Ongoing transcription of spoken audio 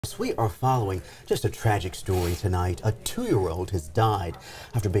We are following just a tragic story tonight. A 2-year-old has died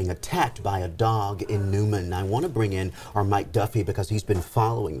after being attacked by a dog in Newman. I want to bring in our Mike Duffy because he's been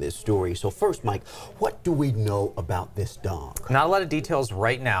following this story. So first, Mike, what do we know about this dog? Not a lot of details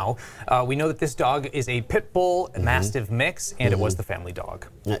right now. We know that this dog is a pit bull-mastiff mix, and it was the family dog.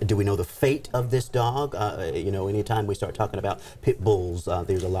 Do we know the fate of this dog? You know, anytime we start talking about pit bulls,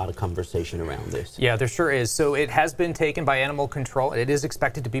 there's a lot of conversation around this. Yeah, there sure is. So it has been taken by animal control. It is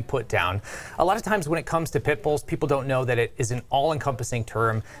expected to be put down. A lot of times when it comes to pit bulls, people don't know that it is an all-encompassing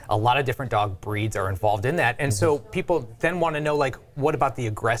term. A lot of different dog breeds are involved in that. And so people then want to know, like, what about the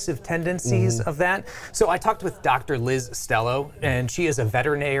aggressive tendencies of that? So I talked with Dr. Liz Stello, and she is a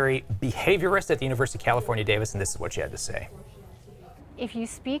veterinary behaviorist at the University of California, Davis, and this is what she had to say. If you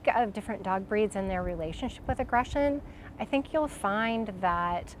speak of different dog breeds and their relationship with aggression, I think you'll find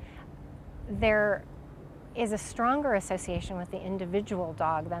that there is a stronger association with the individual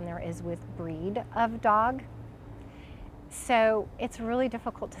dog than there is with breed of dog. So it's really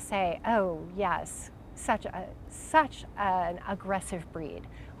difficult to say, oh yes, such an aggressive breed,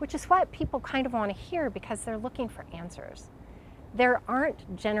 which is what people kind of want to hear because they're looking for answers. There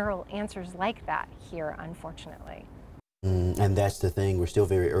aren't general answers like that here, unfortunately. And that's the thing. We're still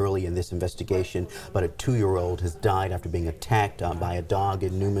very early in this investigation, but a 2-year-old has died after being attacked by a dog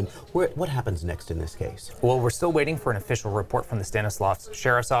in Newman. What happens next in this case? Well, we're still waiting for an official report from the Stanislaus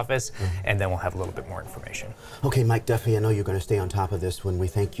Sheriff's Office, and then we'll have a little bit more information. Okay, Mike Duffy, I know you're going to stay on top of this one. We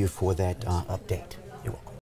thank you for that update.